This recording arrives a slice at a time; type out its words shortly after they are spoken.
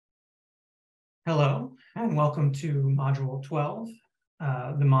Hello, and welcome to Module 12,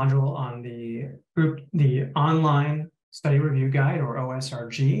 the module on the Online Study Review Guide, or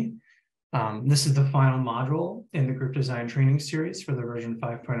OSRG. This is the final module in the Group Design Training Series for the version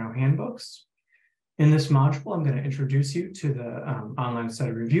 5.0 handbooks. In this module, I'm going to introduce you to the Online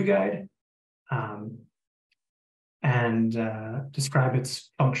Study Review Guide and describe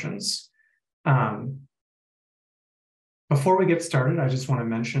its functions. Before we get started, I just want to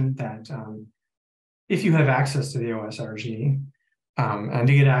mention that if you have access to the OSRG, and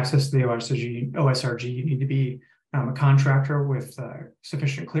to get access to the OSRG, you need to be a contractor with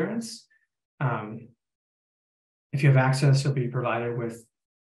sufficient clearance. If you have access, you'll be provided with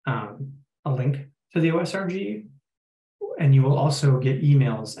a link to the OSRG, and you will also get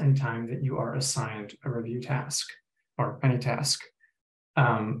emails anytime that you are assigned a review task or any task.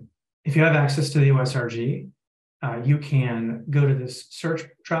 If you have access to the OSRG, you can go to this search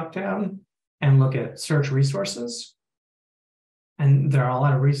dropdown and look at search resources. And there are a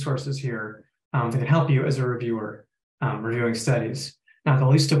lot of resources here that can help you as a reviewer reviewing studies. Not the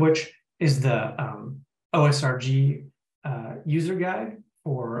least of which is the OSRG user guide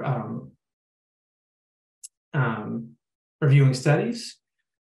for reviewing studies.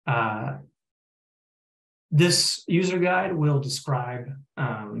 This user guide will describe a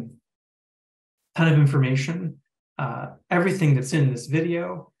ton of information, everything that's in this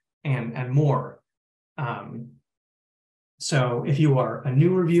video, and more. So if you are a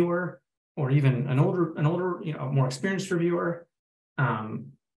new reviewer or even an older, more experienced reviewer,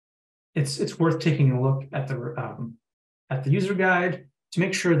 it's worth taking a look at the user guide to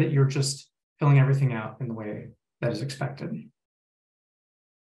make sure that you're just filling everything out in the way that is expected.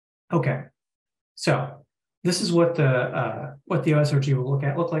 Okay, so this is what the OSRG will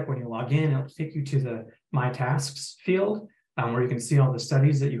look like when you log in. It'll take you to the My Tasks field, where you can see all the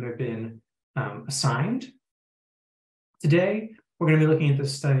studies that you have been assigned. Today, we're going to be looking at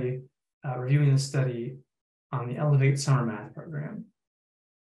this study, reviewing the study on the Elevate Summer Math program.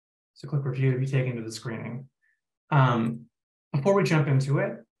 So click Review to be taken to the screening. Before we jump into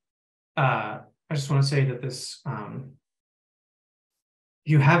it, I just want to say that this, if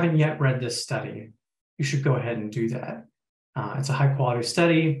you haven't yet read this study, you should go ahead and do that. It's a high quality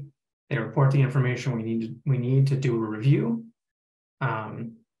study. They report the information we need to do a review.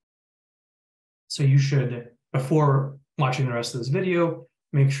 So you should, before watching the rest of this video,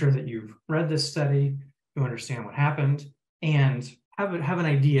 make sure that you've read this study, you understand what happened, and have an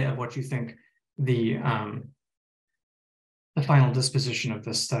idea of what you think the final disposition of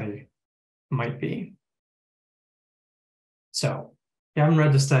this study might be. So if you haven't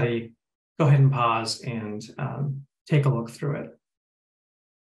read the study, go ahead and pause and take a look through it.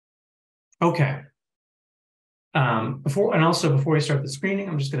 Okay. Before we start the screening,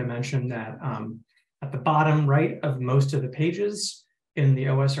 I'm just going to mention that at the bottom right of most of the pages in the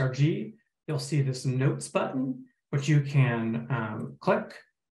OSRG, you'll see this Notes button, which you can click,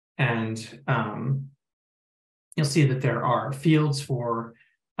 and you'll see that there are fields for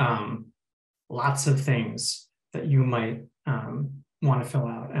lots of things that you might want to fill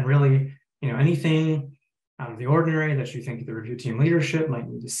out. And really, anything out of the ordinary that you think the review team leadership might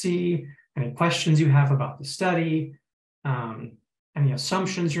need to see, any questions you have about the study, any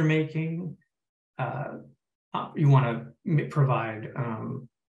assumptions you're making. You want to provide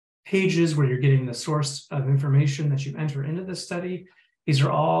pages where you're getting the source of information that you enter into the study. These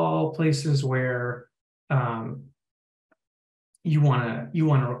are all places where you want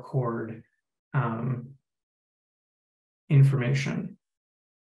to record information.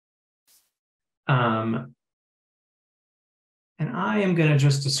 And I am going to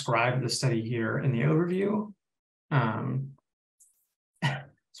just describe the study here in the overview.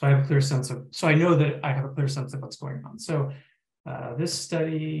 So I have a clear sense of, so I know that I have a clear sense of what's going on. So this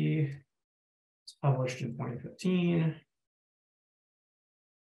study was published in 2015.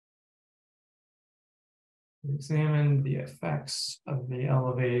 We examined the effects of the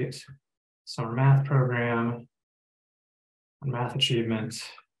Elevate Summer Math program on math achievement,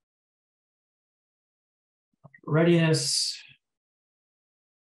 readiness,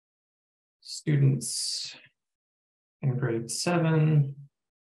 students in grade 7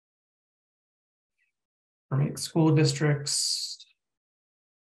 from 8 school districts,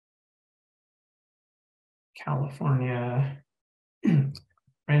 California,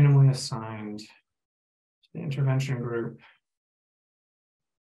 randomly assigned to the intervention group,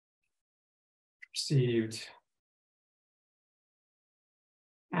 received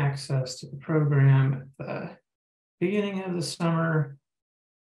access to the program at the beginning of the summer,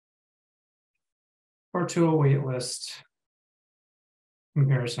 or to a wait list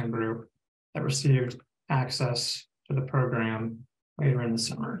comparison group that received access to the program later in the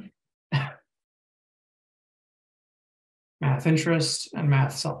summer. Math interest and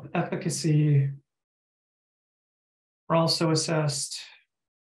math self-efficacy were also assessed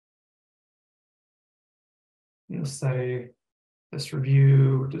in the study. This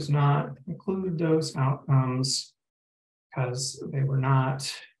review does not include those outcomes because they were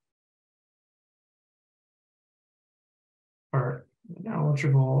not part of an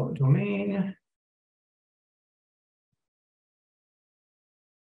eligible domain.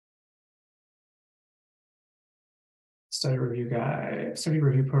 Study review guide, study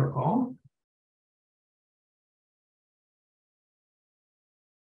review protocol.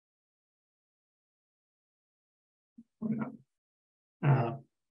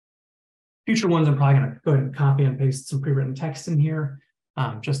 Future ones, I'm probably going to go ahead and copy and paste some pre-written text in here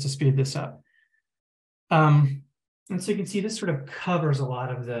just to speed this up. And so you can see this sort of covers a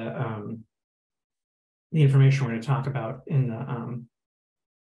lot of the information we're going to talk about in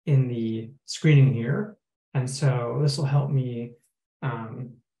the screening here. And so this will help me,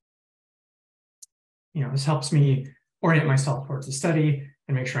 this helps me orient myself towards the study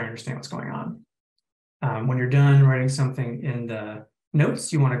and make sure I understand what's going on. When you're done writing something in the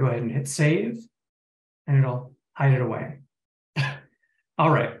notes, you want to go ahead and hit save, and it'll hide it away. All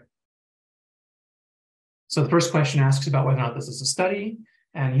right. So the first question asks about whether or not this is a study.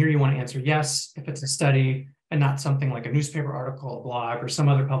 And here you want to answer yes, if it's a study and not something like a newspaper article, a blog, or some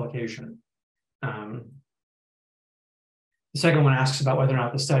other publication. The second one asks about whether or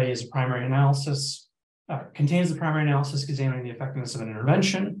not the study is a primary analysis, contains the primary analysis examining the effectiveness of an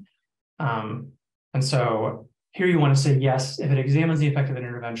intervention. And so here you want to say yes if it examines the effect of an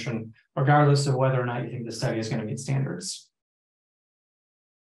intervention, regardless of whether or not you think the study is going to meet standards.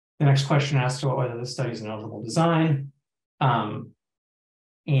 The next question asks about whether the study is an eligible design. And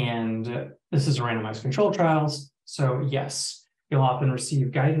this is a randomized control trials. So yes, you'll often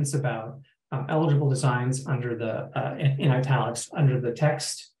receive guidance about eligible designs under the, in italics, under the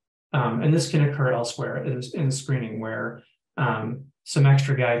text. And this can occur elsewhere in the screening where some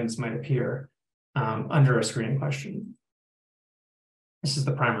extra guidance might appear under a screening question. This is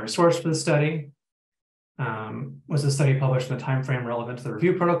the primary source for the study. Was the study published in the time frame relevant to the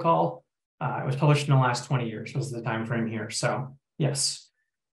review protocol? It was published in the last 20 years, was the time frame here. So yes.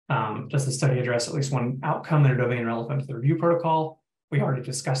 Does the study address at least one outcome in a domain relevant to the review protocol? We already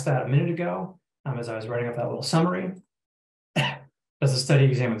discussed that a minute ago as I was writing up that little summary. Does the study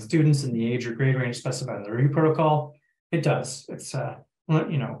examine students in the age or grade range specified in the review protocol? It does. It's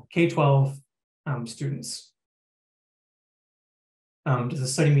K-12 students. Does the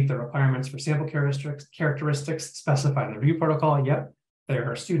study meet the requirements for sample characteristics specified in the review protocol? Yep,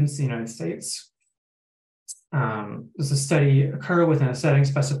 there are students in the United States. Does the study occur within a setting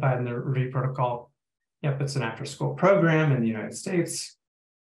specified in the review protocol? Yep, it's an after-school program in the United States.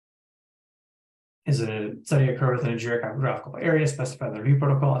 Is it a study occur within a geographical area specified in the review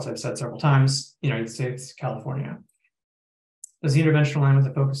protocol? As I've said several times, United States, California. Does the intervention align with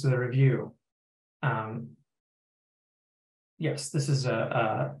the focus of the review? Yes, this is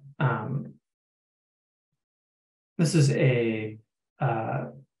an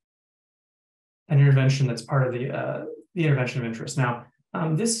intervention that's part of the intervention of interest. Now,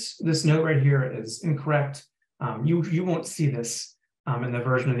 this note right here is incorrect. You won't see this in the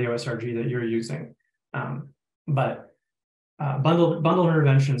version of the OSRG that you're using, but bundled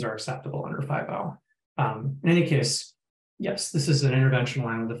interventions are acceptable under 5.0. In any case, yes, this is an intervention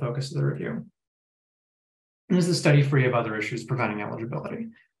line with the focus of the review. And is the study free of other issues preventing eligibility?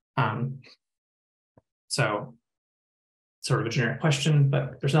 So sort of a generic question,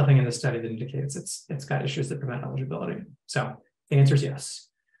 but there's nothing in the study that indicates it's got issues that prevent eligibility. So the answer is yes.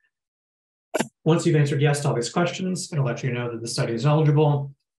 Once you've answered yes to all these questions, it'll let you know that the study is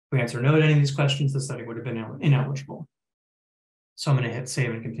eligible. If we answer no to any of these questions, the study would have been ineligible. So I'm going to hit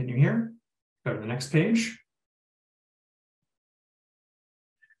save and continue here. Go to the next page.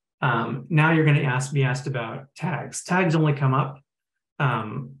 Now you're going to be asked about tags. Tags only come up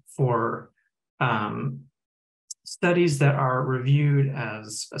for studies that are reviewed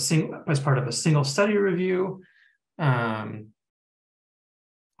as part of a single study review, a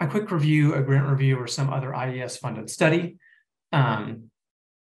quick review, a grant review, or some other IES funded study.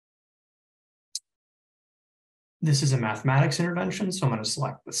 This is a mathematics intervention, so I'm going to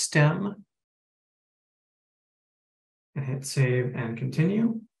select the STEM and hit save and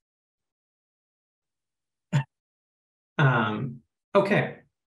continue. Okay,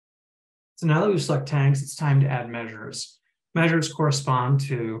 so now that we've selected tags, it's time to add measures. Measures correspond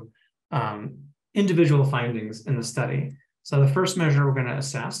to individual findings in the study. So the first measure we're going to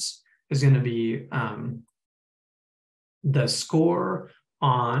assess is going to be the score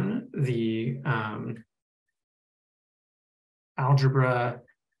on the algebra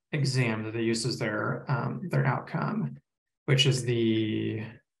exam that they use as their outcome, which is the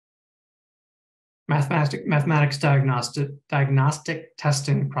mathematics diagnostic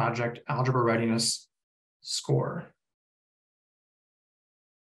testing project algebra readiness score.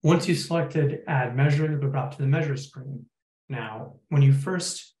 Once you selected add measure, you'll be brought to the measure screen. Now, when you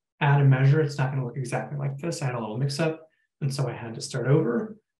first add a measure, it's not going to look exactly like this. I had a little mix up, and so I had to start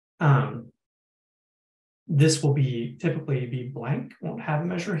over. This will typically be blank, won't have a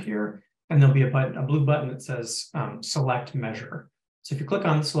measure here, and there'll be a blue button that says select measure. So if you click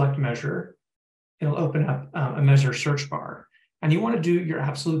on the select measure, it'll open up a measure search bar. And you want to do your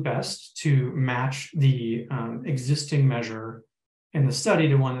absolute best to match the existing measure in the study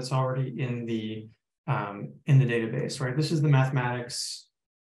to one that's already in the database, right? This is the mathematics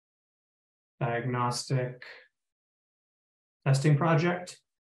diagnostic testing project,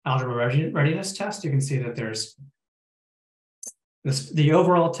 algebra readiness test. You can see that there's the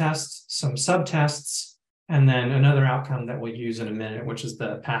overall test, some subtests, and then another outcome that we'll use in a minute, which is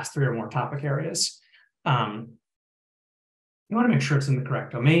the past 3 or more topic areas. You want to make sure it's in the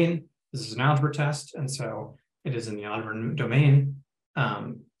correct domain. This is an algebra test, and so it is in the algebra domain.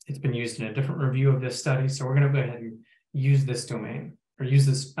 It's been used in a different review of this study, so we're going to go ahead and use this domain, or use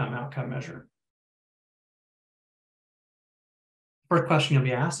this outcome measure. First question you'll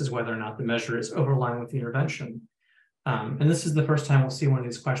be asked is whether or not the measure is overlying with the intervention. And this is the first time we'll see one of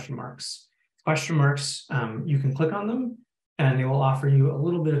these question marks. Question marks, you can click on them, and they will offer you a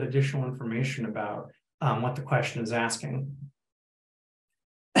little bit of additional information about what the question is asking.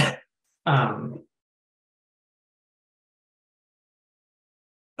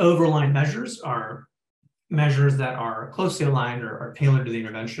 Overlying measures are measures that are closely aligned or are tailored to the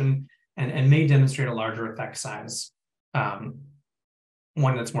intervention and may demonstrate a larger effect size,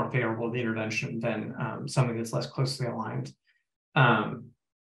 one that's more favorable to the intervention than something that's less closely aligned.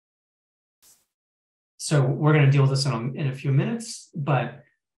 So we're going to deal with this in a few minutes, but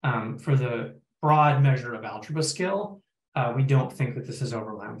for the broad measure of algebra skill, we don't think that this is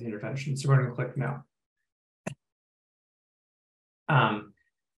overlapping with the intervention. So we're going to click no.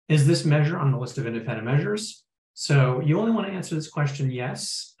 Is this measure on the list of independent measures? So you only want to answer this question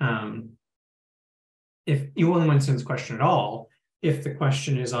yes. If you only want to answer this question at all, if the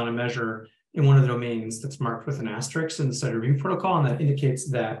question is on a measure in one of the domains that's marked with an asterisk in the study review protocol, and that indicates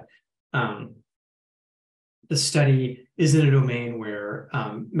that the study is in a domain where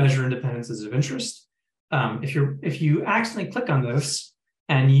measure independence is of interest. If you accidentally click on this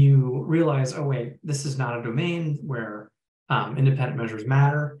and you realize, oh wait, this is not a domain where independent measures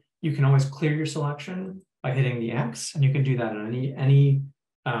matter, you can always clear your selection by hitting the X, and you can do that on any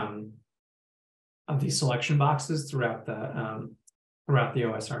of these selection boxes throughout the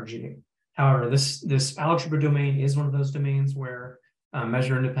OSRG. However, this algebra domain is one of those domains where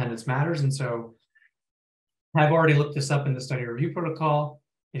measure independence matters, and so I've already looked this up in the study review protocol.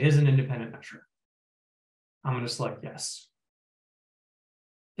 It is an independent measure. I'm going to select yes.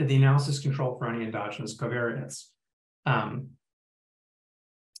 Did the analysis control for any endogenous covariates?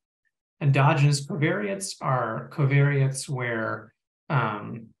 Endogenous covariates are covariates where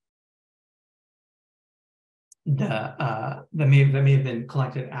that may have been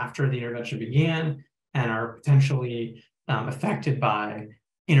collected after the intervention began and are potentially affected by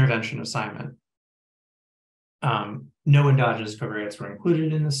intervention assignment. No endogenous covariates were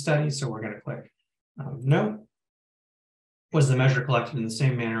included in this study, so we're going to click no. Was the measure collected in the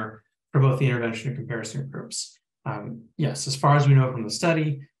same manner for both the intervention and comparison groups? Yes, as far as we know from the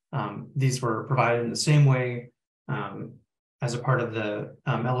study, these were provided in the same way as a part of the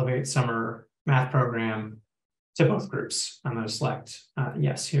Elevate Summer Math Program to both groups. I'm going to select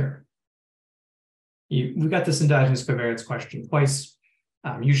yes here. We got this endogenous covariates question twice.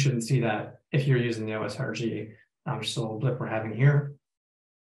 You shouldn't see that if you're using the OSRG. Just a little blip we're having here.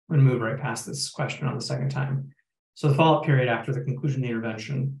 I'm going to move right past this question on the second time. So the follow-up period after the conclusion of the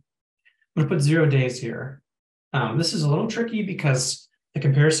intervention, I'm going to put 0 days here. This is a little tricky because the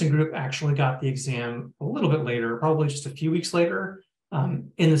comparison group actually got the exam a little bit later, probably just a few weeks later,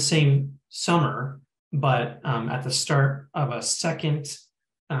 in the same summer, but at the start of a second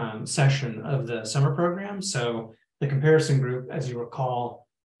session of the summer program. So the comparison group, as you recall,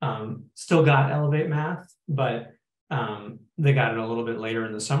 still got Elevate Math, but they got it a little bit later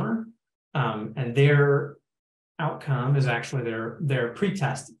in the summer. And their outcome is actually their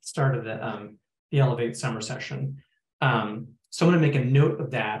pretest at the start of the Elevate summer session. So I'm going to make a note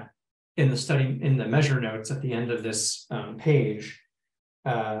of that in the measure notes at the end of this page.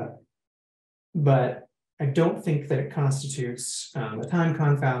 but I don't think that it constitutes a time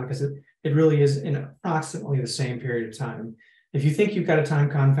confound, because it really is in approximately the same period of time. If you think you've got a time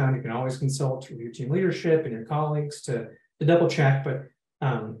confound, you can always consult your team leadership and your colleagues to double check, but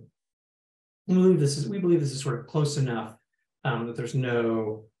we believe this is sort of close enough that there's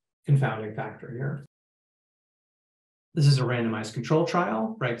no confounding factor here. This is a randomized control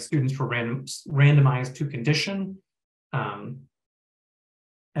trial, right? Students were randomized to condition,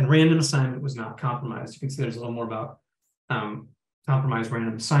 and random assignment was not compromised. You can see there's a little more about compromised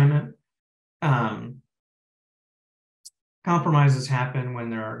random assignment. Compromises happen when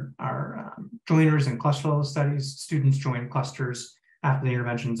there are joiners in cluster level studies. Students join clusters after the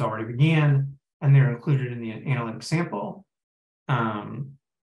interventions already began, and they're included in the analytic sample.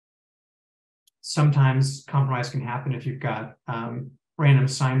 Sometimes compromise can happen if you've got random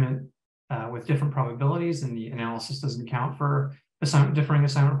assignment with different probabilities, and the analysis doesn't count for differing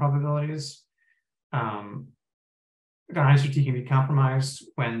assignment probabilities. ICT can be compromised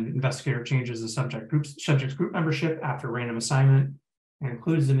when the investigator changes the subject's group membership after random assignment and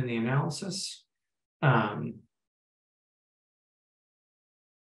includes them in the analysis. And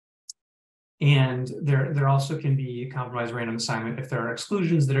there also can be compromised random assignment if there are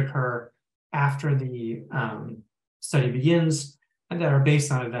exclusions that occur after the study begins and that are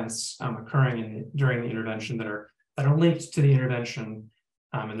based on events occurring during the intervention that are linked to the intervention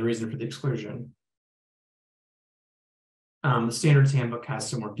and the reason for the exclusion. The standards handbook has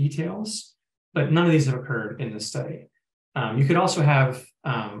some more details, but none of these have occurred in this study. You could also have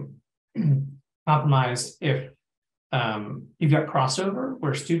compromise if you've got crossover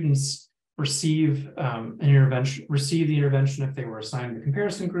where students receive the intervention if they were assigned the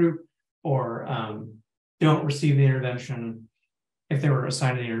comparison group, or don't receive the intervention if they were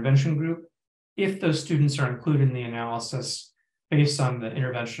assigned an intervention group. If those students are included in the analysis based on the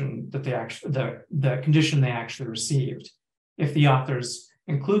intervention that the condition they actually received. If the authors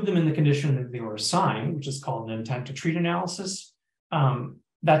include them in the condition that they were assigned, which is called an intent to treat analysis,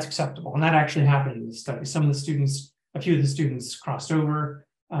 that's acceptable. And that actually happened in the study. A few of the students crossed over,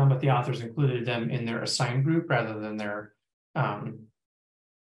 but the authors included them in their assigned group rather than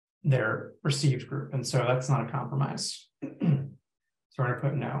their received group. And so that's not a compromise. So we're going to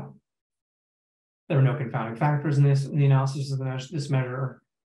put no. There were no confounding factors in the analysis of this measure.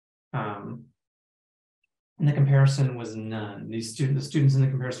 And the comparison was none. The students in the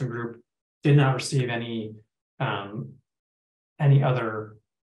comparison group did not receive any other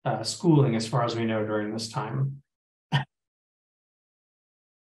schooling, as far as we know, during this time.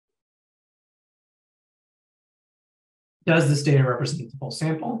 Does this data represent the full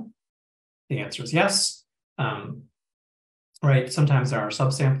sample? The answer is yes. Right. Sometimes there are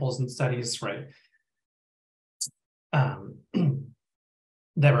subsamples in studies, right?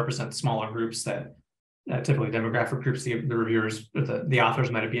 That represent smaller groups that typically demographic groups the reviewers, the authors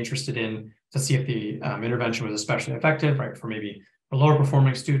might be interested in to see if the intervention was especially effective, right? For lower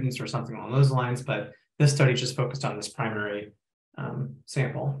performing students or something along those lines. But this study just focused on this primary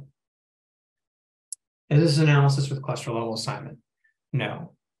sample. Is this analysis with cluster level assignment?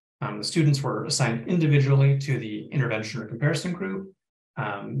 No. The students were assigned individually to the intervention or comparison group.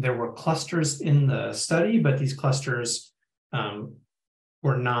 There were clusters in the study, but these clusters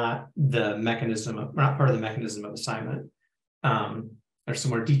were not part of the mechanism of assignment. There's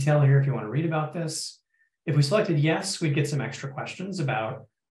some more detail here if you want to read about this. If we selected yes, we'd get some extra questions about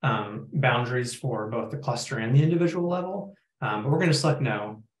boundaries for both the cluster and the individual level, but we're going to select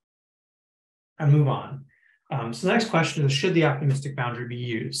no and move on. So the next question is, should the optimistic boundary be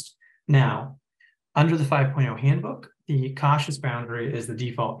used? Now, under the 5.0 handbook, the cautious boundary is the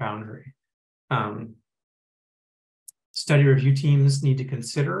default boundary. Study review teams need to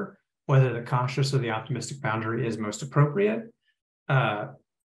consider whether the cautious or the optimistic boundary is most appropriate. The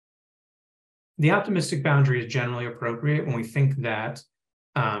optimistic boundary is generally appropriate when we think that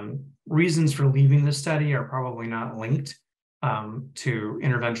reasons for leaving the study are probably not linked to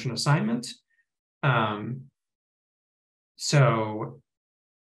intervention assignment. So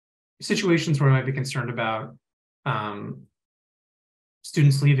situations where we might be concerned about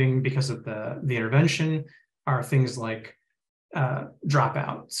students leaving because of the intervention are things like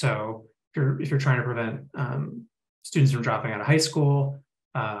dropout. So if you're trying to prevent students from dropping out of high school,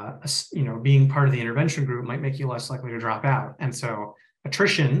 being part of the intervention group might make you less likely to drop out. And so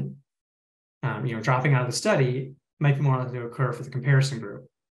attrition, dropping out of the study might be more likely to occur for the comparison group.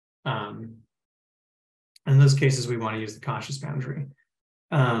 In those cases, we want to use the cautious boundary.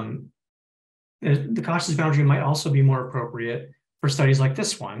 The cautious boundary might also be more appropriate for studies like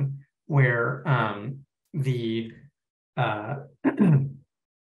this one, where the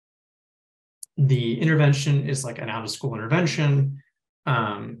The intervention is like an out-of-school intervention,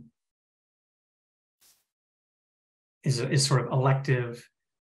 is sort of elective.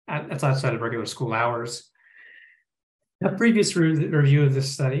 That's outside of regular school hours. A previous review of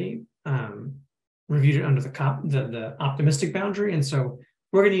this study reviewed it under the optimistic boundary, and so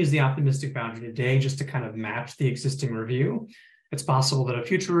we're going to use the optimistic boundary today just to kind of match the existing review. It's possible that a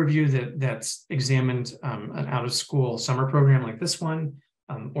future review that's examined an out-of-school summer program like this one,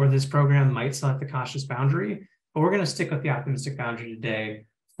 or this program might select the cautious boundary, but we're going to stick with the optimistic boundary today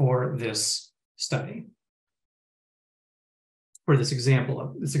for this study, for this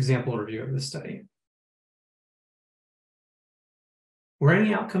example review of this study. Were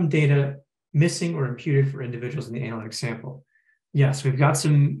any outcome data missing or imputed for individuals in the analytic sample? Yes, we've got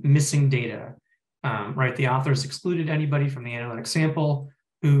some missing data, right? The authors excluded anybody from the analytic sample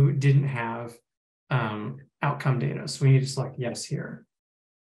who didn't have outcome data. So we need to select yes here.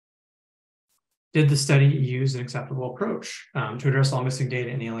 Did the study use an acceptable approach to address all missing data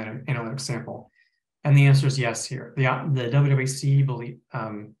in the analytic sample? And the answer is yes here. The WWC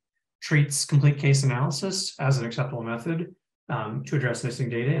treats complete case analysis as an acceptable method to address missing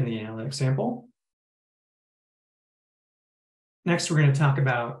data in the analytic sample. Next, we're going to talk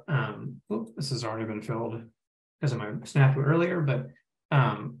about, this has already been filled because of my snafu earlier, but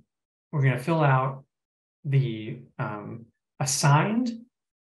we're going to fill out the assigned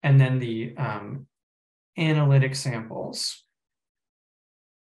and then the analytic samples.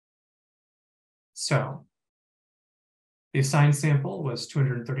 So the assigned sample was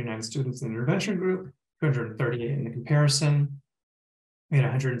 239 students in the intervention group, 238 in the comparison. We had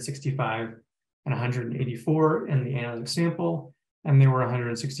 165 and 184 in the analytic sample, and there were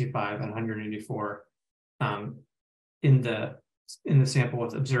 165 and 184 in the sample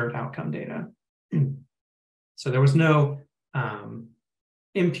with observed outcome data. So there was no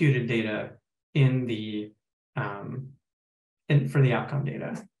imputed data in the for the outcome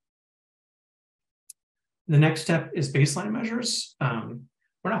data. The next step is baseline measures.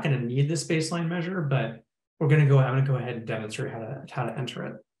 We're not going to need this baseline measure, but I'm going to go ahead and demonstrate how to enter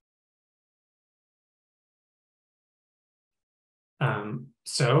it.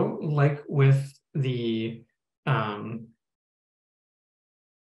 So like with the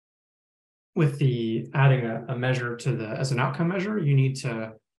adding a measure to as an outcome measure, you need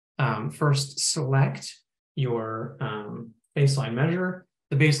to first select your baseline measure.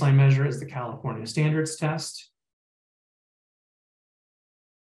 The baseline measure is the California Standards Test.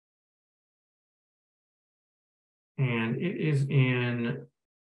 And it is in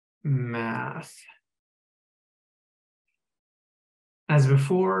math. As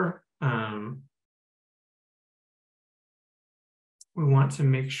before, we want to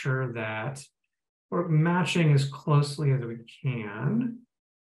make sure that we're matching as closely as we can.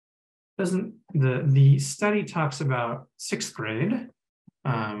 The study talks about 6th grade.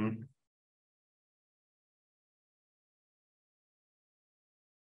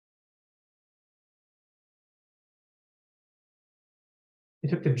 They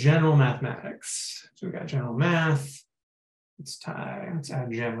took the general mathematics. So we got general math. Let's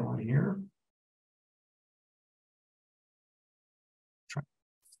add general in here.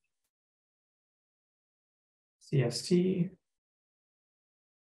 CST,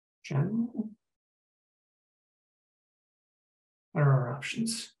 general. What are our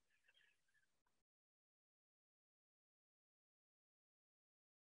options?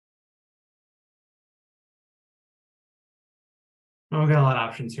 Oh, we've got a lot of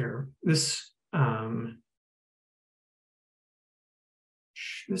options here. This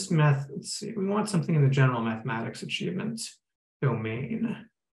math, let's see, we want something in the general mathematics achievement domain.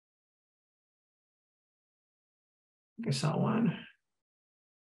 I saw one.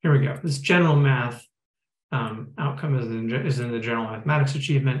 Here we go. This general math outcome is in the general mathematics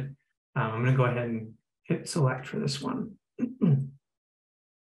achievement. I'm going to go ahead and hit select for this one.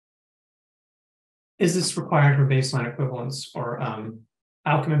 Is this required for baseline equivalence or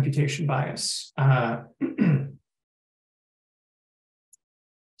outcome imputation bias?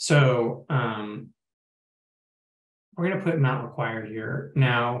 So we're going to put not required here.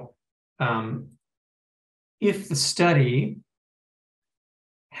 Now, if the study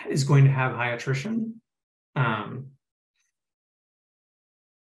is going to have high attrition,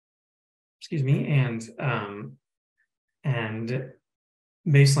 excuse me, and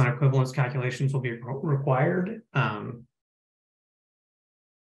baseline equivalence calculations will be required.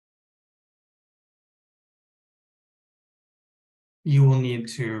 You will need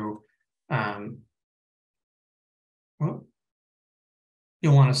to, well,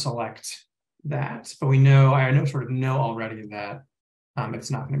 you'll want to select that. But I sort of know already that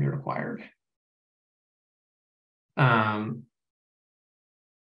it's not going to be required.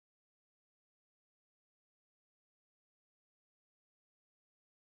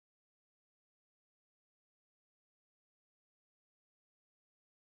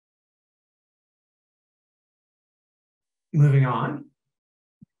 Moving on.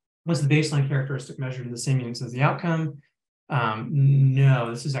 Was the baseline characteristic measured in the same units as the outcome?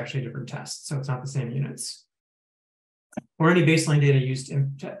 No, this is actually a different test, so it's not the same units. Or any baseline data used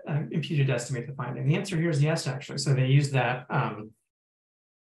imputed to estimate the finding? The answer here is yes, actually. So they used that.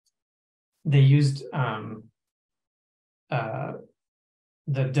 They used the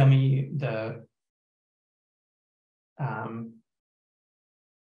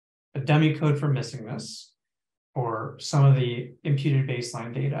dummy code for missing this, or some of the imputed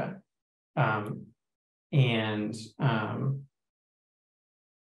baseline data, and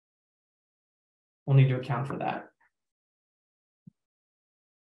we'll need to account for that.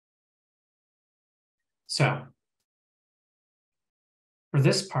 So for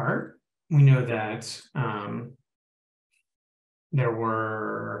this part, we know that there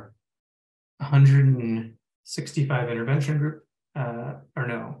were 165 intervention group, or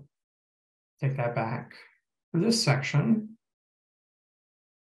no, take that back. For this section,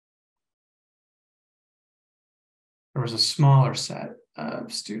 there was a smaller set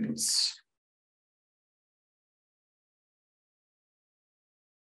of students.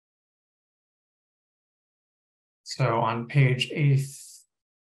 So on page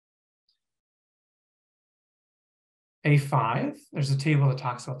A5, there's a table that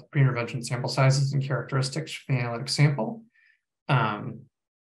talks about the pre-intervention sample sizes and characteristics for the analytic sample.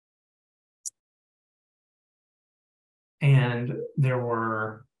 And there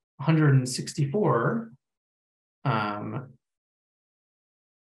were 164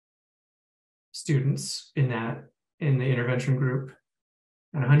 students in the intervention group,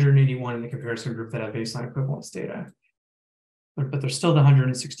 and 181 in the comparison group that have baseline equivalence data. But there's still the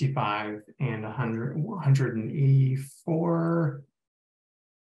 165 and 184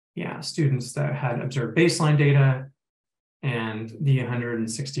 students that had observed baseline data, and the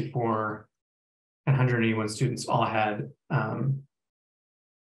 164 and 181 students all had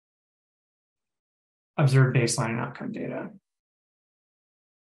observed baseline and outcome data.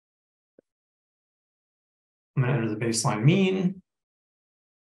 I'm going to enter the baseline mean,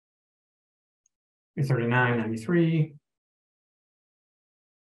 339.93.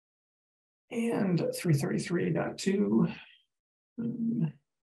 And 333.2.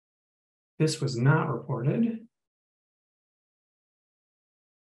 This was not reported.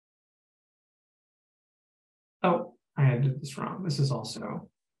 Oh, I had did this wrong. This is also the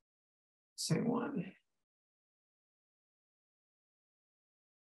same one.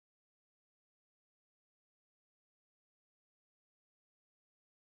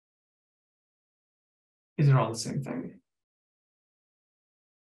 These are all the same thing.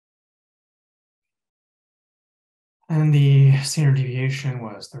 And the standard deviation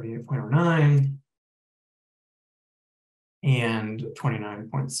was 38.09 and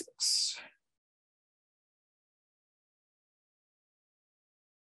 29.6.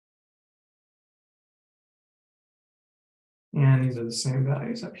 And these are the same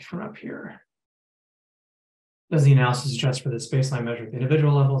values from up here. Does the analysis adjust for this baseline measure at the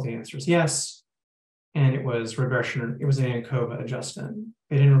individual level? The answer is yes. And it was regression, it was an ANCOVA adjustment.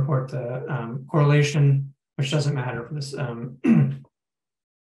 They didn't report the correlation, which doesn't matter for this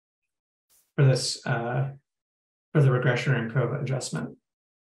for the regression or ANCOVA adjustment.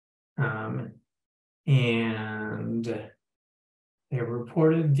 And they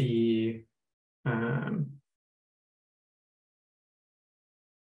reported the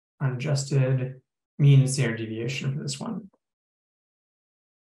unadjusted mean and standard deviation for this one.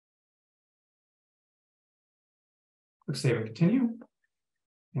 Click save and continue,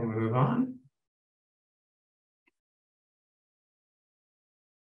 and we move on.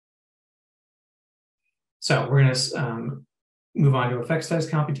 So we're going to move on to effect size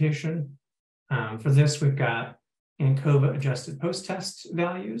computation. For this, we've got ANCOVA adjusted post-test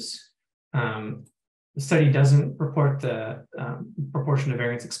values. The study doesn't report the proportion of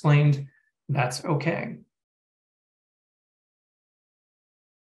variance explained. That's okay.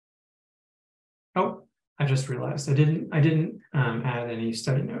 Oh, I just realized I didn't add any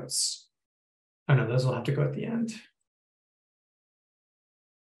study notes. Oh no, those will have to go at the end.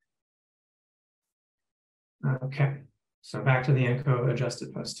 Okay, so back to the ANCOVA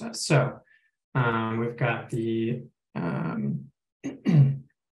adjusted post-test. So we've got the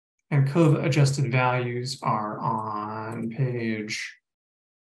ANCOVA adjusted values are on page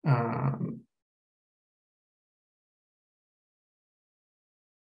let's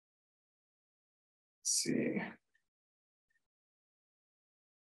see,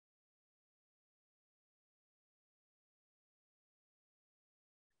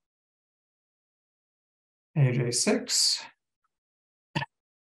 page A6.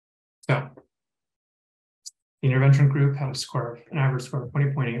 So the intervention group had an average score of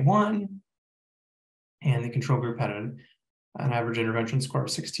 20.81, and the control group had an average intervention score of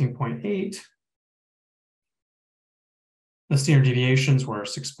 16.8. The standard deviations were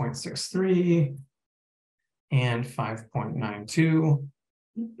 6.63 and 5.92.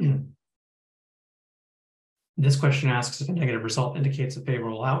 This question asks if a negative result indicates a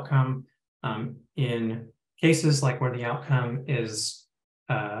favorable outcome. In cases like where the outcome is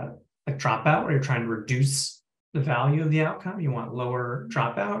like dropout, where you're trying to reduce the value of the outcome, you want lower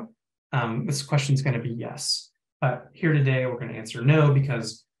dropout, this question is going to be yes. But here today, we're going to answer no,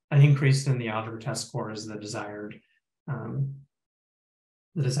 because an increase in the algebra test score is the desired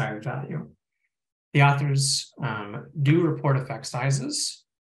value. The authors do report effect sizes.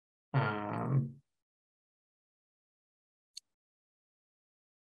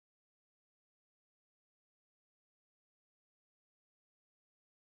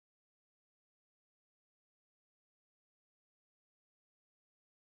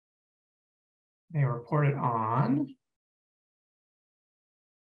 They report it on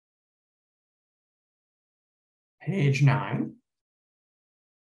page 9.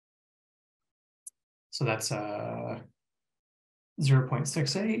 So that's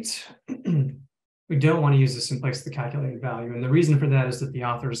 0.68. We don't want to use this in place of the calculated value. And the reason for that is that the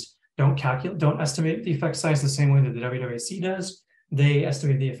authors don't estimate the effect size the same way that the WWC does. They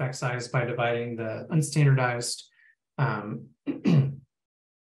estimate the effect size by dividing the unstandardized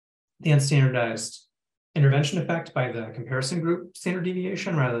intervention effect by the comparison group standard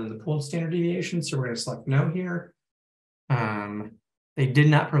deviation rather than the pooled standard deviation. So we're going to select no here. They did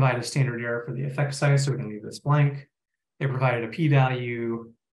not provide a standard error for the effect size, so we can leave this blank. They provided a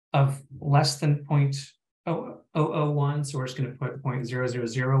p-value of less than 0.001, so we're just going to put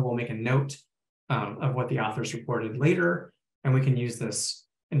 0.000. We'll make a note of what the authors reported later, and we can use this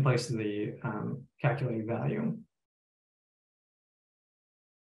in place of the calculated value.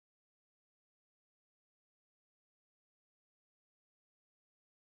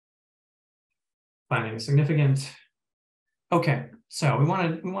 Finding significant. Okay, so we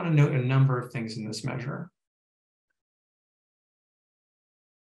want to note a number of things in this measure.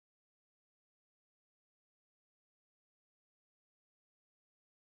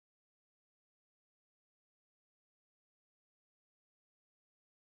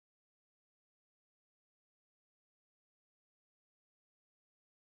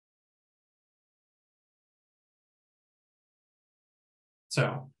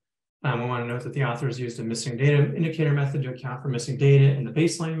 So we want to note that the authors used a missing data indicator method to account for missing data in the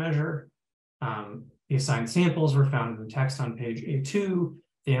baseline measure. The assigned samples were found in the text on page A2.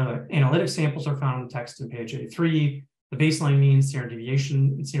 The analytic samples are found in the text on page A3. The baseline mean, standard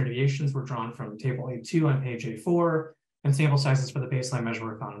deviations were drawn from table A2 on page A4, and sample sizes for the baseline measure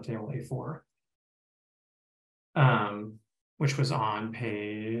were found in table A4, which was on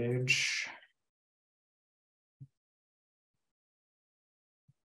page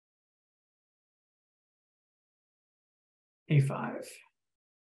A5.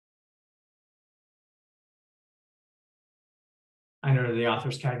 I noted the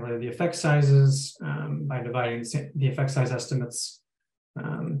authors calculated the effect sizes by dividing the effect size estimates by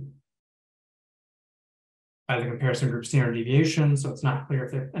the comparison group standard deviation. So it's not clear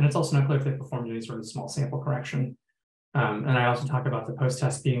if it's also not clear if they performed any sort of small sample correction. And I also talked about the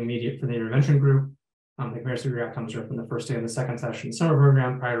post-test being immediate for the intervention group. The comparison group outcomes are from the first day of the second session summer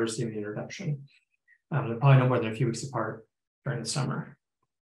program prior to receiving the intervention. They're probably no more than a few weeks apart during the summer.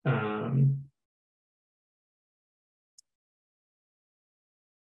 And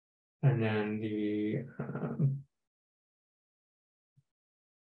then the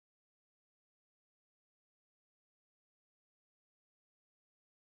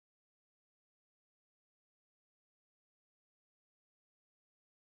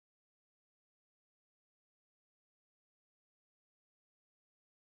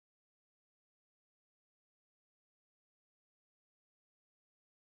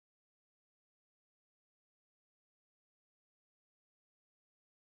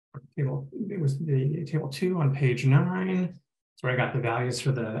table, it was the table 2 on page 9. That's where I got the values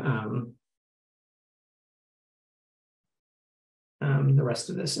for the rest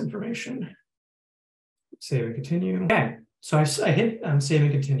of this information. Save and continue. Okay, so I hit save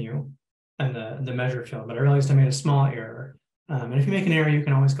and continue in the measure field, but I realized I made a small error. And if you make an error, you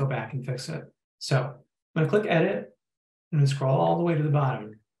can always go back and fix it. So I'm going to click edit and scroll all the way to the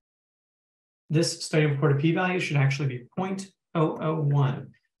bottom. This study reported p-value should actually be 0.001.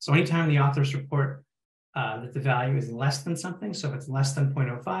 So anytime the authors report that the value is less than something, so if it's less than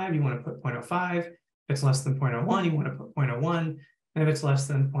 0.05, you want to put 0.05. If it's less than 0.01, you want to put 0.01. And if it's less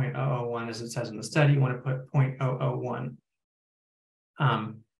than 0.001, as it says in the study, you want to put 0.001.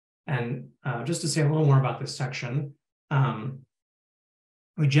 Just to say a little more about this section,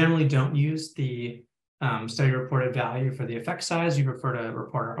 we generally don't use the study reported value for the effect size. We prefer to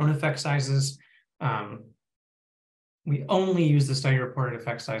report our own effect sizes. We only use the study reported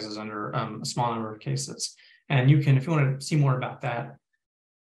effect sizes under a small number of cases. And you can, if you want to see more about that,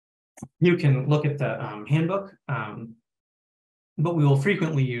 you can look at the handbook, but we will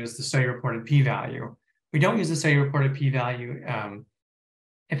frequently use the study reported p-value. We don't use the study reported p-value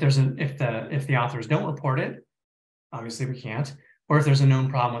if the authors don't report it. Obviously we can't, or if there's a known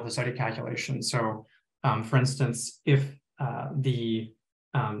problem with the study calculation. So for instance, if the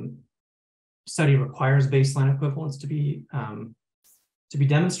study requires baseline equivalence to be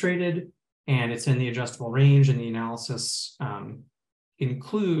demonstrated, and it's in the adjustable range, and the analysis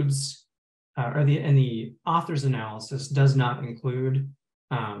includes, and the author's analysis does not include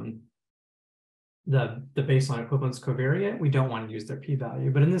the baseline equivalence covariate, we don't want to use their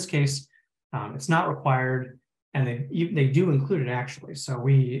p-value. But in this case, it's not required, and they do include it actually. So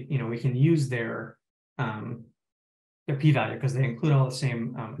we can use their p-value because they include all the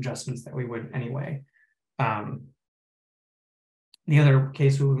same adjustments that we would anyway. The other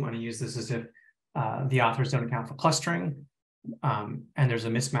case we would want to use this is if the authors don't account for clustering, and there's a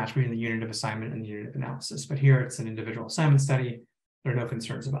mismatch between the unit of assignment and the unit of analysis. But here it's an individual assignment study. There are no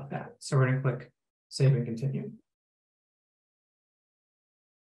concerns about that. So we're going to click Save and Continue.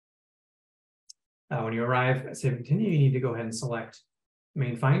 When you arrive at Save and Continue, you need to go ahead and select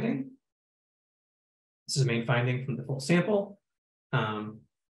Main Finding. This is a main finding from the full sample. Got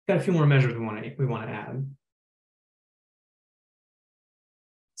a few more measures we want to add.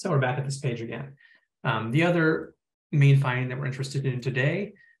 So we're back at this page again. The other main finding that we're interested in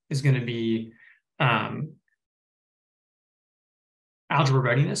today is going to be algebra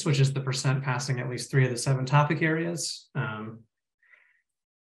readiness, which is the percent passing at least 3 of the 7 topic areas. And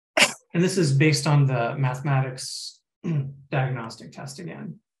this is based on the mathematics diagnostic test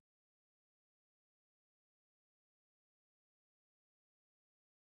again.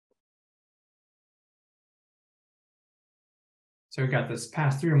 So we've got this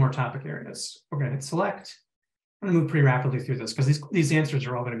pass 3 or more topic areas. We're going to hit select. I'm going to move pretty rapidly through this because these answers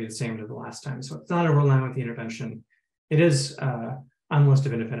are all going to be the same to the last time. So it's not overlapping with the intervention. It is on the list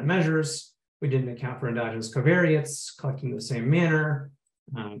of independent measures. We didn't account for endogenous covariates, collecting in the same manner.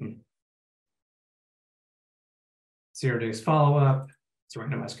 0 days follow-up. It's a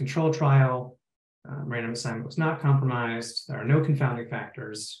randomized control trial. Random assignment was not compromised. There are no confounding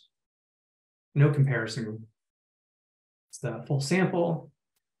factors. No comparison. It's the full sample.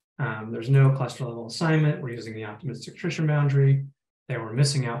 There's no cluster level assignment. We're using the optimistic attrition boundary. They were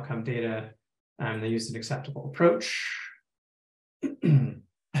missing outcome data. They used an acceptable approach.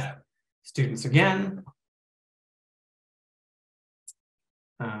 Students again.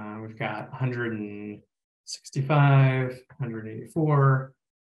 We've got 165, 184.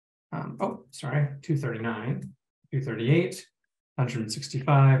 239, 238,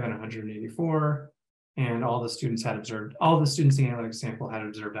 165, and 184. And all the students in the analytic sample had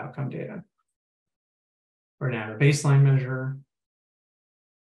observed outcome data. We're going to add a baseline measure.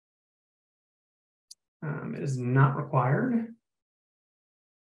 It is not required.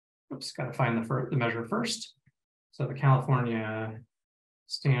 Oops, got to find the measure first. So the California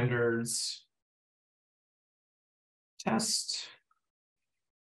standards test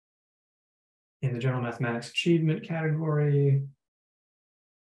in the general mathematics achievement category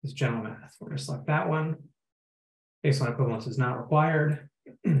is general math. We're going to select that one. Baseline equivalence is not required.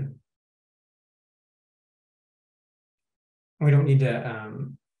 We don't need to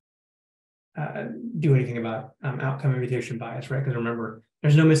do anything about outcome imputation bias, right? Because remember,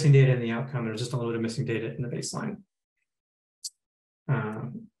 there's no missing data in the outcome. There's just a little bit of missing data in the baseline.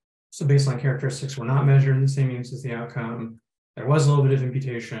 So baseline characteristics were not measured in the same units as the outcome. There was a little bit of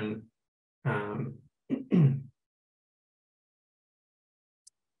imputation.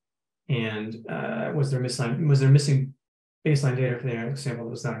 And was there missing baseline data for the analytic sample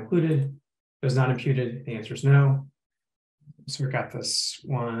that was not included? It was not imputed. The answer is no. So we've got this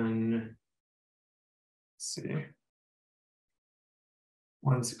one. Let's see,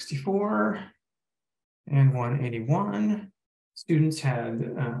 164 and 181. Students had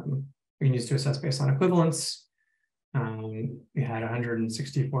been used to assess baseline equivalence. We had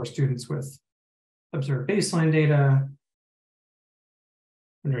 164 students with observed baseline data,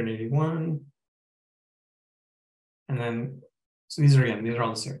 181. And then, so these are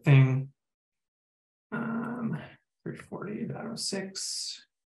all the same thing. 340.06,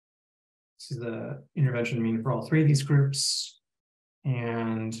 This is the intervention mean for all three of these groups,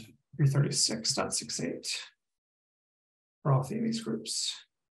 and 336.68 for all three of these groups.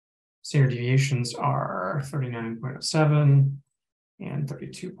 Standard deviations are 39.07 and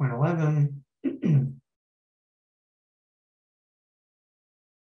 32.11.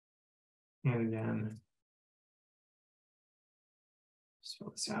 And again, let's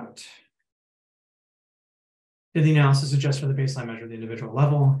fill this out. Did the analysis adjust for the baseline measure of the individual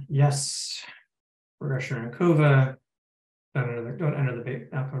level? Yes. Regression and ANCOVA. Don't enter the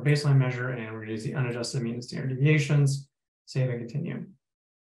output baseline measure, and we're going to use the unadjusted mean and standard deviations. Save and continue.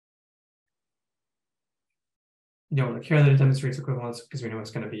 You don't really care that it demonstrates equivalence because we know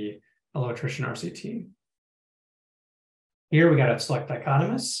it's going to be a low attrition RCT. Here we got to select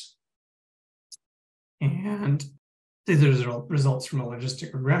dichotomous. And these are the results from a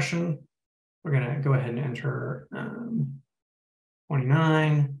logistic regression. We're going to go ahead and enter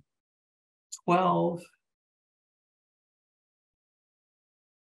 29, 12.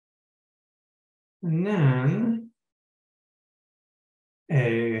 And then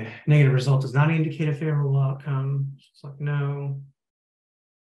a negative result does not indicate a favorable outcome. Select no.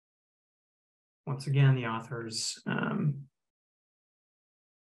 Once again, the authors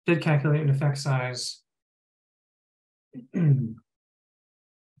did calculate an effect size,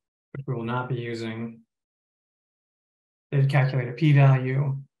 which we will not be using. They did calculate a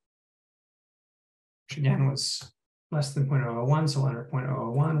p-value, which again was less than 0.001, so under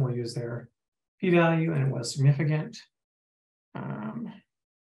 0.001, we'll use their p-value, and it was significant. And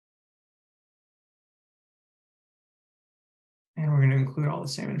we're going to include all the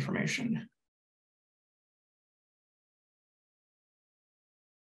same information.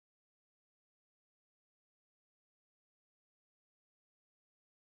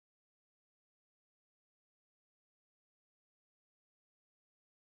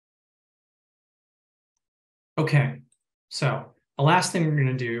 Okay, so the last thing we're going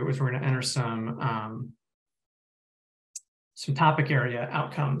to do is we're going to enter some topic area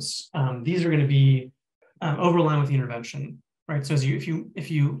outcomes. These are going to be overlain with the intervention, right? So as if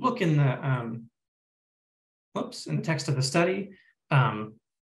you look in the in the text of the study, the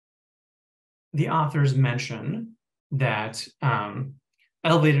authors mention that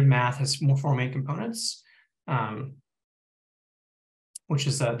elevated math has four main components, which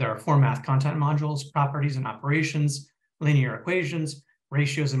is that there are four math content modules: properties and operations, linear equations,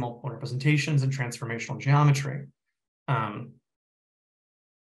 ratios and multiple representations, and transformational geometry.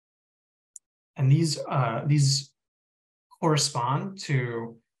 And these correspond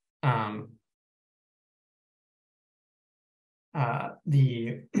to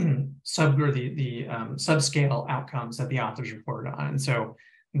the subscale outcomes that the authors reported on. And so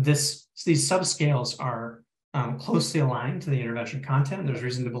these subscales are closely aligned to the intervention content. There's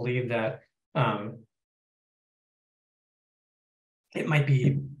reason to believe that it might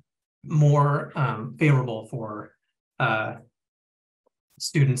be more favorable for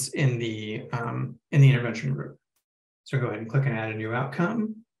students in the intervention group. So go ahead and click and add a new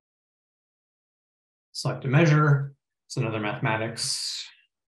outcome. Select a measure. It's another mathematics.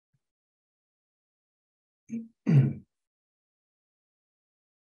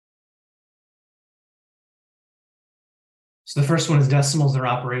 So the first one is decimals, their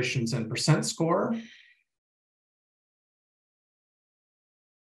operations, and percent score.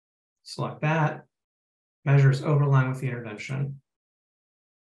 Select that. Measures overline with the intervention.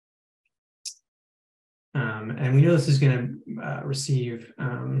 And we know this is going to receive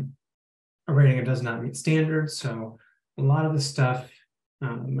a rating that does not meet standards. So a lot of the stuff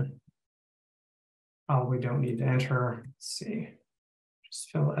probably don't need to enter. Let's see. Just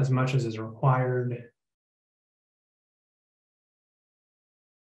fill as much as is required.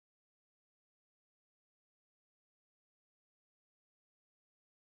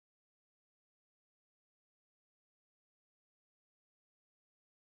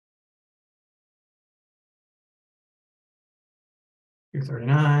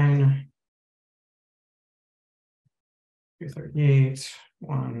 $239, $238,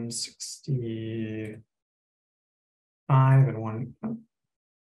 $165, and $165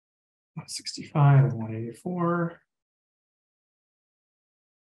 and $184.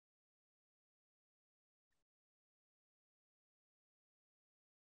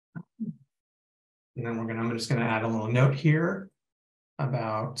 And then I'm just going to add a little note here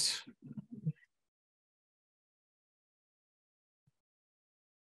about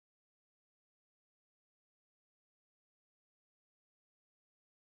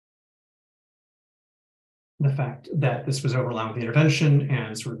the fact that this was overlapped with the intervention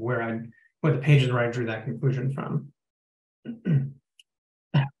and sort of where the pages where I drew that conclusion from.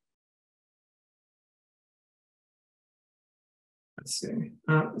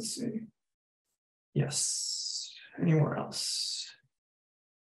 Let's see. Yes. Anywhere else?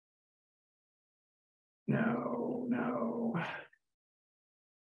 No.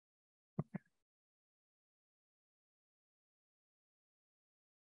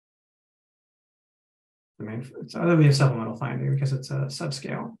 It's other be a supplemental finding because it's a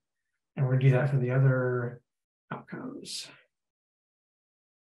subscale. And we're gonna do that for the other outcomes.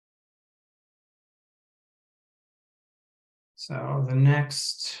 So the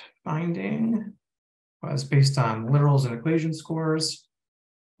next finding was based on literals and equation scores,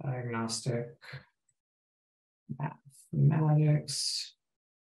 diagnostic mathematics,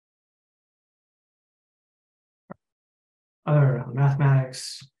 other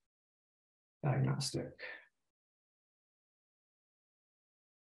mathematics, diagnostic.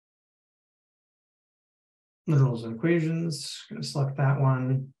 Literals and equations, going to select that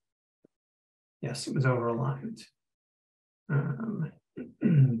one. Yes, it was overaligned. Selected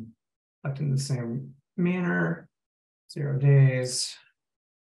in the same manner, 0 days.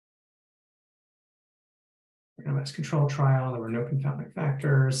 Randomized control trial, there were no confounding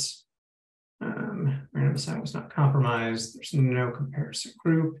factors. Random assignment was not compromised. There's no comparison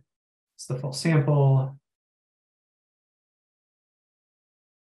group. It's the full sample.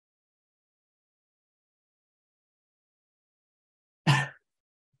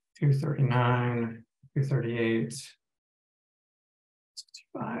 $239, $238,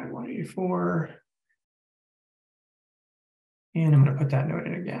 65, 184. And I'm going to put that note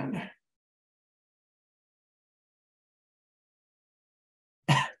in again.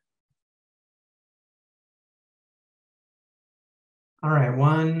 All right,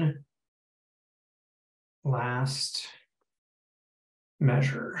 one last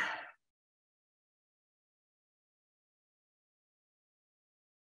measure.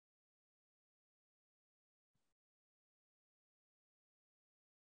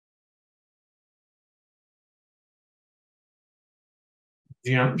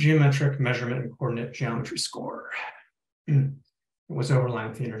 Geometric measurement and coordinate geometry score. It was overlined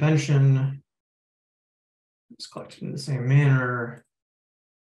with the intervention. It was collected in the same manner.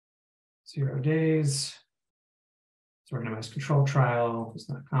 0 days. It's randomized control trial. It's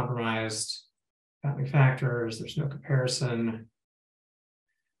not compromised. Confounding factors. There's no comparison.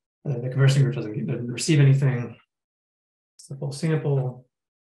 The comparison group doesn't receive anything. It's the full sample.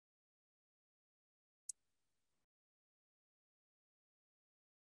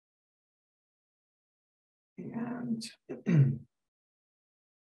 And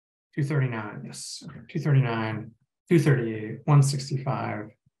 239, yes, okay, 239, 238,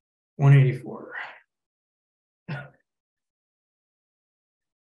 165, 184.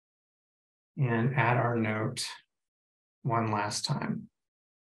 And add our note one last time.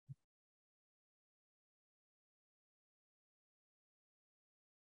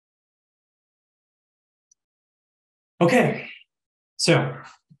 Okay, so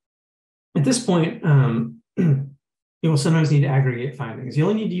at this point, you will sometimes need to aggregate findings. You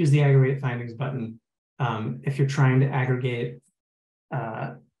only need to use the aggregate findings button if you're trying to aggregate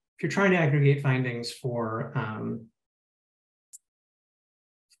findings for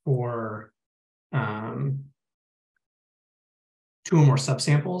two or more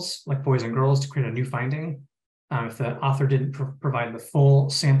subsamples, like boys and girls, to create a new finding. If the author didn't provide the full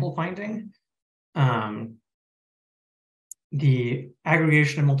sample finding, the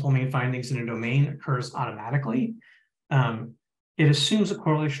aggregation of multiple main findings in a domain occurs automatically. It assumes a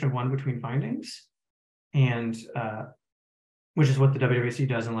correlation of 1 between findings, and which is what the WWC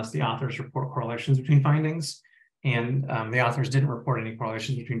does unless the authors report correlations between findings. And the authors didn't report any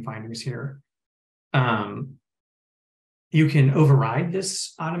correlations between findings here. You can override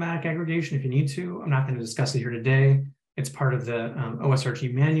this automatic aggregation if you need to. I'm not going to discuss it here today. It's part of the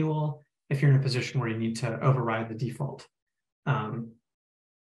OSRG manual if you're in a position where you need to override the default.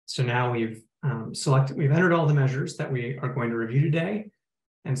 So now we've entered all the measures that we are going to review today.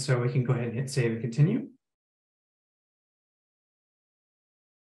 And so we can go ahead and hit save and continue.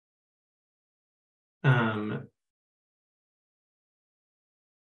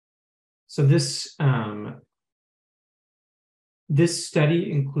 So this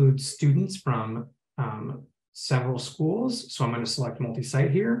study includes students from several schools. So I'm going to select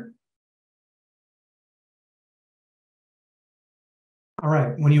multi-site here. All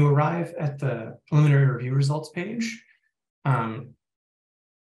right, when you arrive at the preliminary review results page, it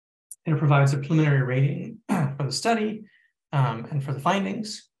provides a preliminary rating for the study and for the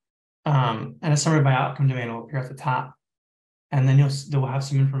findings, and a summary by outcome domain will appear at the top. And then they will have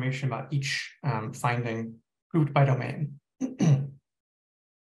some information about each finding grouped by domain.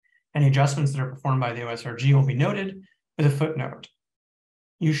 Any adjustments that are performed by the OSRG will be noted with a footnote.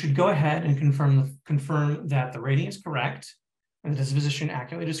 you should go ahead and confirm that the rating is correct and the disposition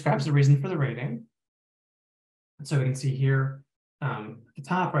accurately describes the reason for the rating. And so we can see here at the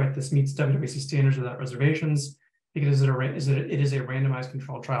top, right, this meets WWC standards without reservations because it is a randomized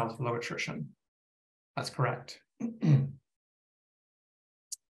controlled trial with low attrition. That's correct. The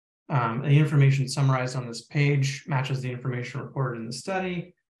information summarized on this page matches the information reported in the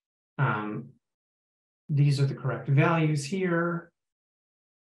study. These are the correct values here.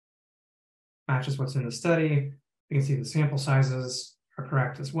 Matches what's in the study. You can see the sample sizes are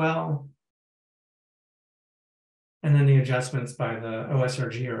correct as well. And then the adjustments by the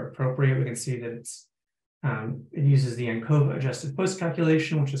OSRG are appropriate. We can see that it uses the ANCOVA adjusted post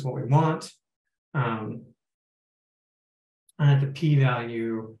calculation, which is what we want. And the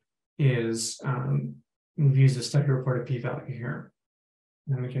p-value is, we've used the study reported p-value here.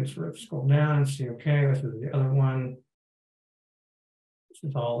 And then we can sort of scroll down and see, okay, this is the other one.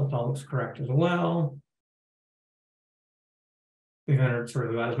 It all looks correct as well. We've entered sort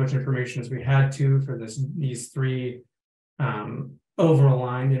of about as much information as we had to for these three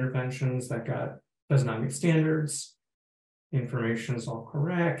over-aligned interventions that does not meet standards. The information is all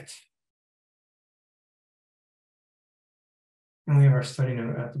correct. And we have our study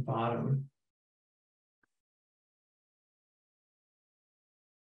note at the bottom.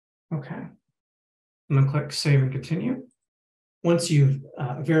 Okay. I'm going to click Save and Continue. Once you've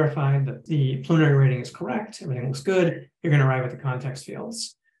verified that the preliminary rating is correct, everything looks good, you're going to arrive at the context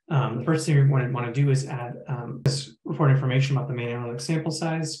fields. The first thing you're going to want to do is add this report information about the main analytic sample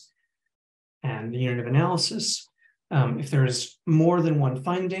size and the unit of analysis. If there's more than one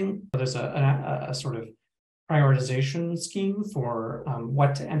finding, there's a sort of prioritization scheme for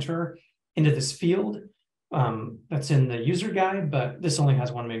what to enter into this field. That's in the user guide, but this only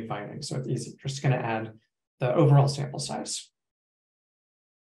has one main finding, so it's easy. You're just going to add the overall sample size.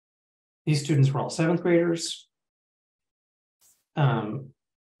 These students were all 7th graders.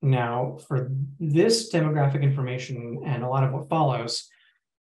 Now, for this demographic information and a lot of what follows,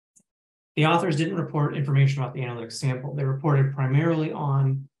 the authors didn't report information about the analytic sample. They reported primarily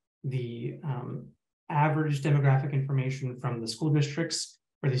on the average demographic information from the school districts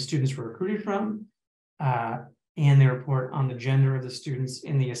where these students were recruited from, and they report on the gender of the students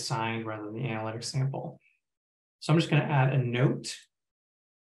in the assigned rather than the analytic sample. So I'm just going to add a note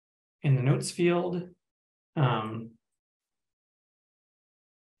in the notes field,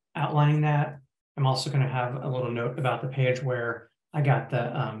 outlining that. I'm also going to have a little note about the page where I got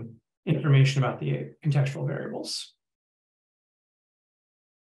the information about the contextual variables.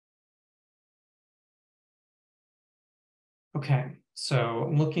 Okay, so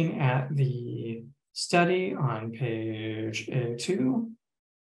I'm looking at the study on page A2.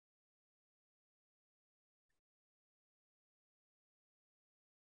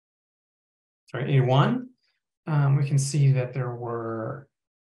 Sorry, A1. We can see that there were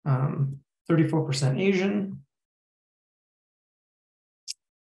 34% Asian,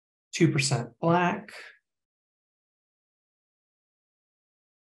 2% Black,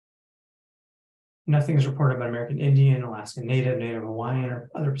 nothing is reported about American Indian, Alaskan Native, Native Hawaiian, or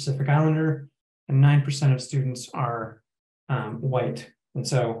other Pacific Islander, and 9% of students are white. And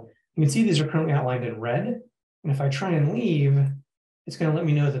so you can see these are currently outlined in red. And if I try and leave, it's going to let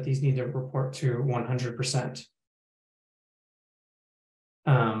me know that these need to report to 100%.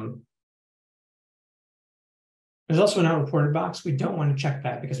 There's also a not reported box. We don't want to check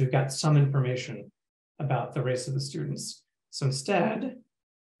that because we've got some information about the race of the students. So instead,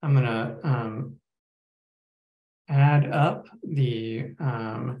 I'm going to add up the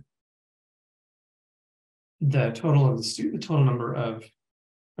total of the total number of,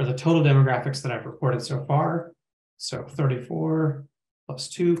 or the total demographics that I've reported so far. So 34 plus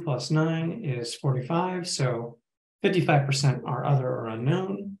 2 plus 9 is 45. So 55% are other or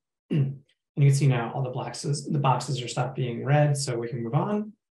unknown. And you can see now all the boxes are stopped being red, so we can move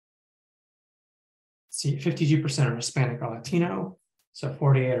on. See, 52% are Hispanic or Latino, so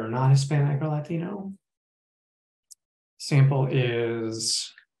 48 are not Hispanic or Latino. Sample is,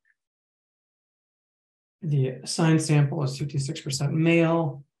 the assigned sample is 56%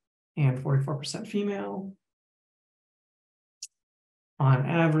 male and 44% female. On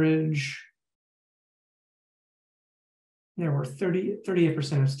average, there were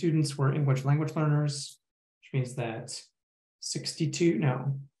 38% of students were English language learners, which means that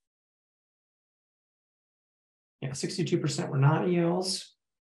 62% were not ELs.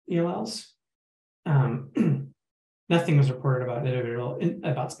 Nothing was reported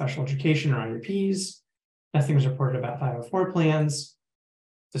about special education or IEPs. Nothing was reported about 504 plans.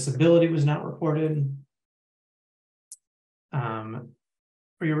 Disability was not reported.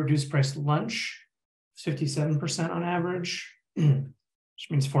 For your reduced price lunch, 57% on average, which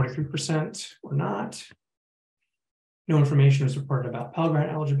means 43% were not. No information was reported about Pell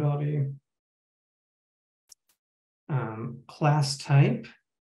Grant eligibility. Class type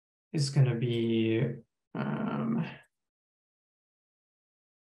is going to be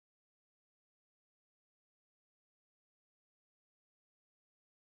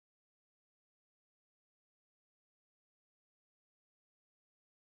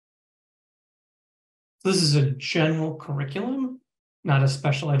so this is a general curriculum, not a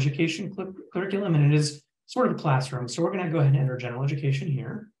special education curriculum, and it is sort of a classroom. So we're going to go ahead and enter general education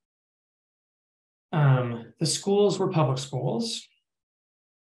here. The schools were public schools.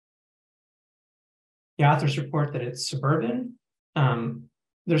 The authors report that it's suburban.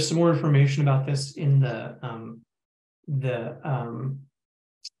 There's some more information about this in the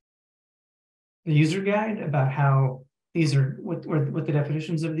user guide about how these are, what the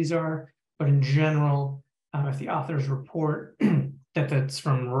definitions of these are. But in general, if the authors report that that's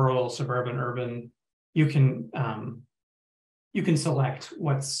from rural, suburban, urban, you can select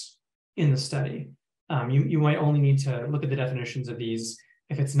what's in the study. You might only need to look at the definitions of these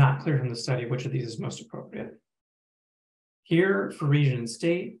if it's not clear from the study which of these is most appropriate. Here for region and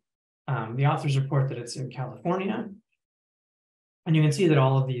state, the authors report that it's in California. And you can see that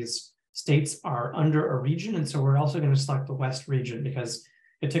all of these states are under a region. And so we're also going to select the West region because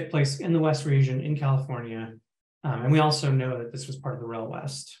it took place in the West region in California. And we also know that this was part of the Rail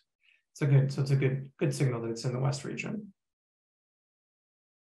West. So it's a good signal that it's in the West region.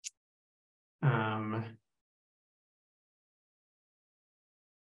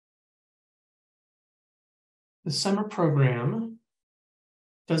 The summer program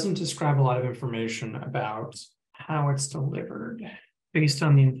doesn't describe a lot of information about how it's delivered based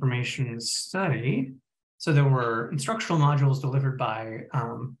on the information in the study. So there were instructional modules delivered by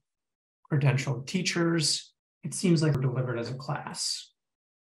credentialed teachers. It seems like they're delivered as a class.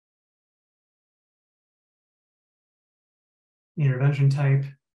 The intervention type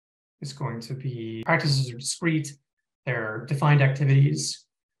is going to be practices are discrete. They're defined activities.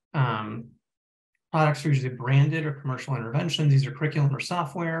 Products are usually branded or commercial interventions. These are curriculum or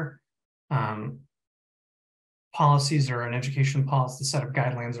software. Policies are an education policy, a set of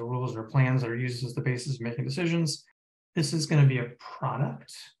guidelines or rules or plans that are used as the basis of making decisions. This is going to be a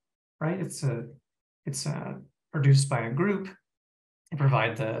product, right? It's produced by a group. They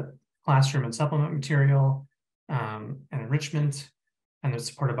provide the classroom and supplement material and enrichment, and it's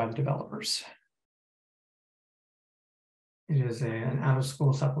supported by the developers. It is an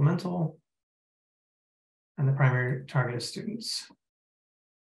out-of-school supplemental, and the primary target is students.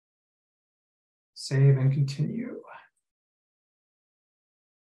 Save and continue.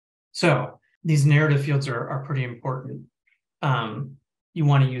 So these narrative fields are pretty important. You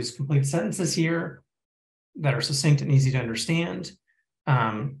want to use complete sentences here that are succinct and easy to understand.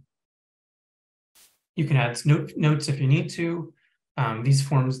 You can add notes if you need to. These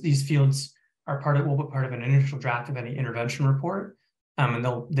fields are will be part of an initial draft of any intervention report, and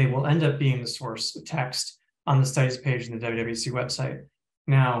they will end up being the source of text on the studies page in the WWC website.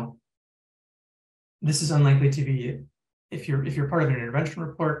 Now, this is unlikely to be, if you're part of an intervention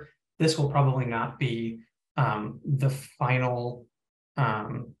report, this will probably not be the final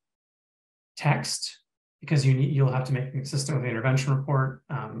text, because you'll have to make it consistent with the intervention report,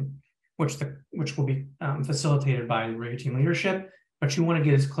 which will be facilitated by the review team leadership, but you want to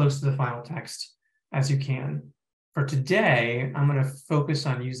get as close to the final text as you can. For today, I'm going to focus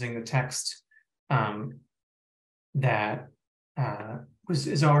on using the text that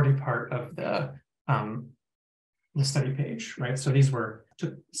is already part of the study page, right? So these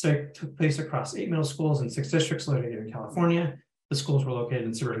took place across 8 middle schools and 6 districts located in California. The schools were located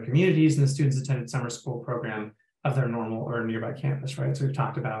in suburban communities, and the students attended summer school program of their normal or nearby campus, right? So we've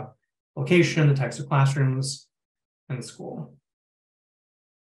talked about location, the types of classrooms, and the school.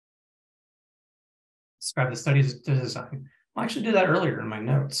 Describe the study's design. Well, I actually did that earlier in my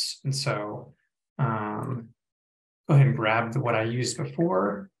notes, and so go ahead and grab what I used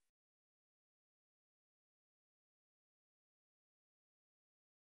before.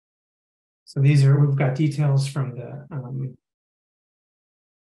 So we've got details from the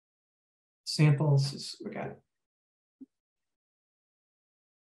samples.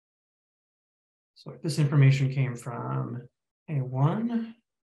 So this information came from A1.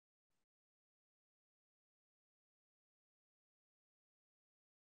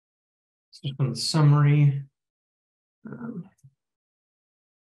 So just from the summary.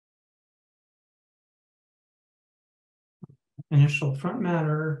 Initial front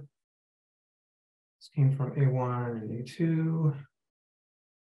matter. This came from A1 and A2.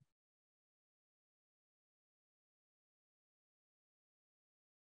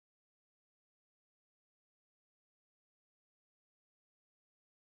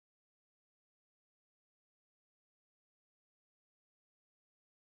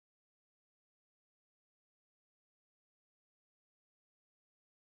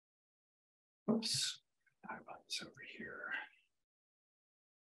 Oops, talk about this over here.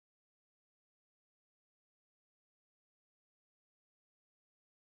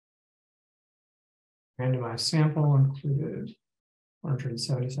 Randomized sample included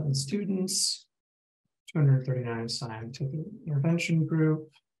 177 students, 239 assigned to the intervention group,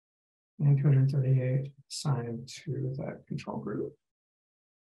 and 238 assigned to the control group.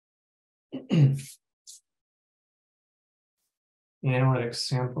 The analytics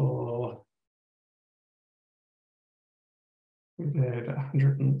sample, we did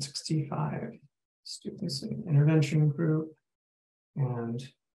 165 students in the intervention group and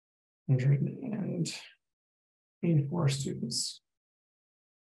 184 students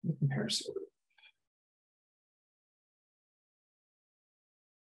in the comparison group.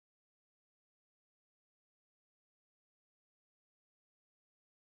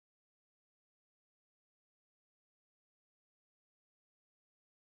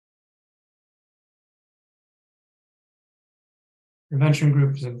 Intervention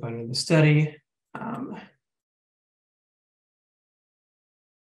group is included in the study.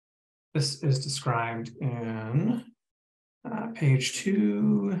 This is described in page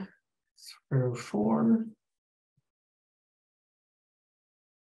 2 through 4.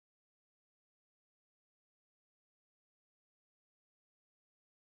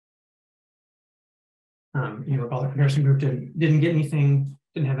 You recall the comparison group didn't get anything,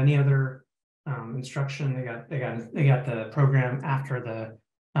 didn't have any other instruction. They got the program after the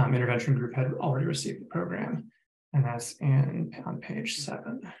intervention group had already received the program, and that's on page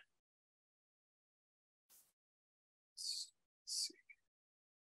 7. Let's see.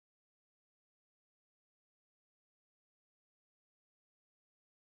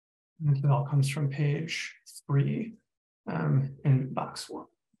 And it all comes from page 3 in box 1.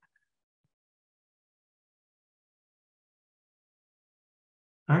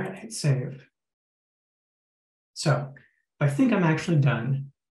 All right, hit save. So if I think I'm actually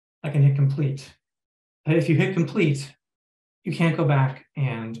done, I can hit complete. But if you hit complete, you can't go back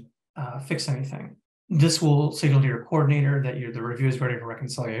and fix anything. This will signal to your coordinator that the review is ready for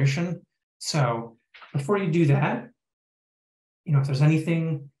reconciliation. So before you do that, if there's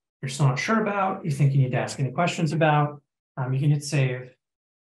anything you're still not sure about, you think you need to ask any questions about, you can hit save,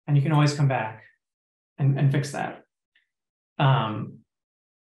 and you can always come back and fix that.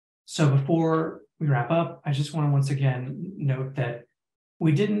 So before we wrap up, I just want to once again note that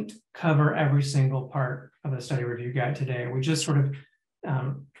we didn't cover every single part of the study review guide today. We just sort of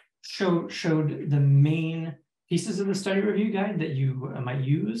showed the main pieces of the study review guide that you might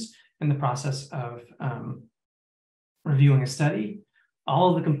use in the process of reviewing a study.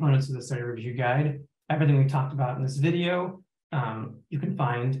 All of the components of the study review guide, everything we talked about in this video, you can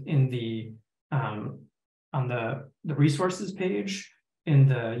find in the on the resources page in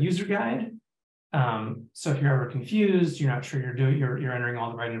the user guide. So if you're ever confused, you're not sure you're entering all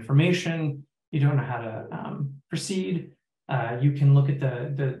the right information, you don't know how to proceed, you can look at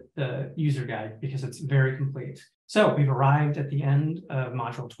the user guide because it's very complete. So we've arrived at the end of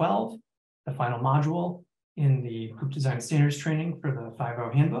module 12, the final module in the group design standards training for the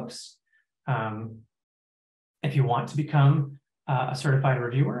 5.0 handbooks. If you want to become a certified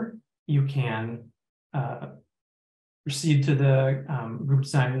reviewer, you can proceed to the group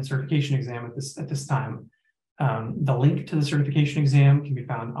design and certification exam at this time. The link to the certification exam can be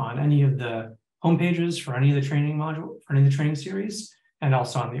found on any of the homepages for any of the training module, for any of the training series, and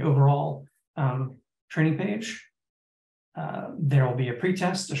also on the overall training page. There will be a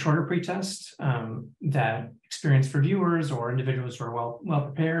pretest, a shorter pretest that experienced reviewers or individuals who are well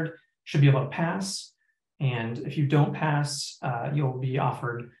prepared should be able to pass. And if you don't pass, you'll be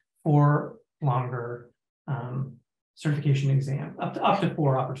offered 4 longer certification exam, up to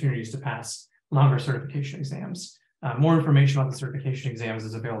 4 opportunities to pass longer certification exams. More information about the certification exams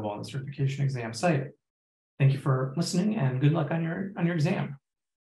is available on the certification exam site. Thank you for listening, and good luck on your exam.